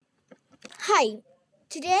Hi,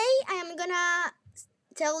 today I am gonna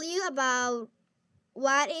tell you about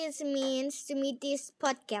what it means to meet this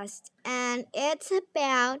podcast, and it's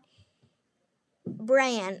about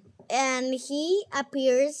Brian, and he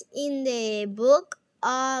appears in the book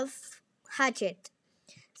of Hatchet.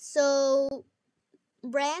 So,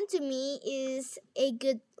 Brian to me is a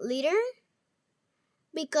good leader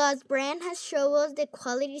because Brian has shown us the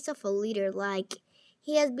qualities of a leader. Like,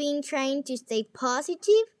 he has been trying to stay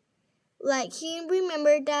positive. Like, he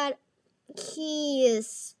remembered that he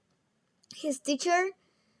is his teacher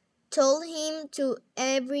told him to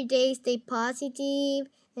every day stay positive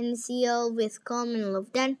and see all with calm and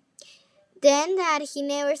love. Then that he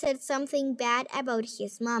never said something bad about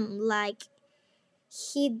his mom. Like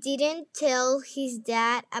he didn't tell his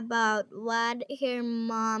dad about what her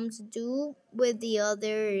moms do with the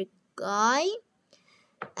other guy.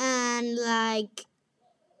 And like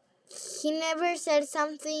he never said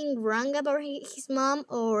something wrong about his mom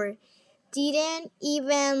or didn't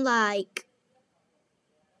even like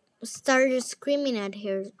start screaming at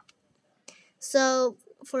her. So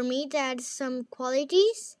for me, that's some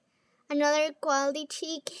qualities. Another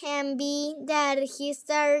quality can be that he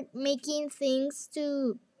started making things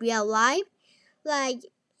to be alive. Like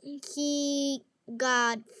he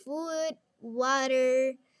got food,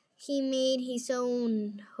 water, he made his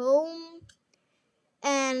own home,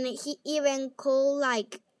 and he even called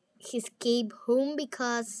like his cave home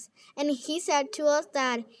because, and he said to us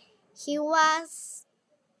that he was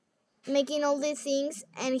making all these things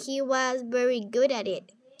and he was very good at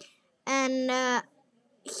it. And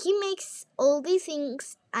he makes all these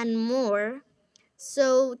things and more.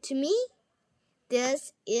 So to me,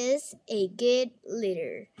 this is a good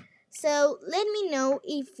leader. So let me know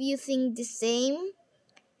if you think the same,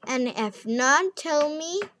 and if not, tell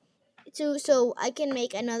me too so I can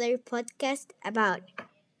make another podcast about it.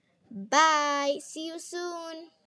 Bye. See you soon.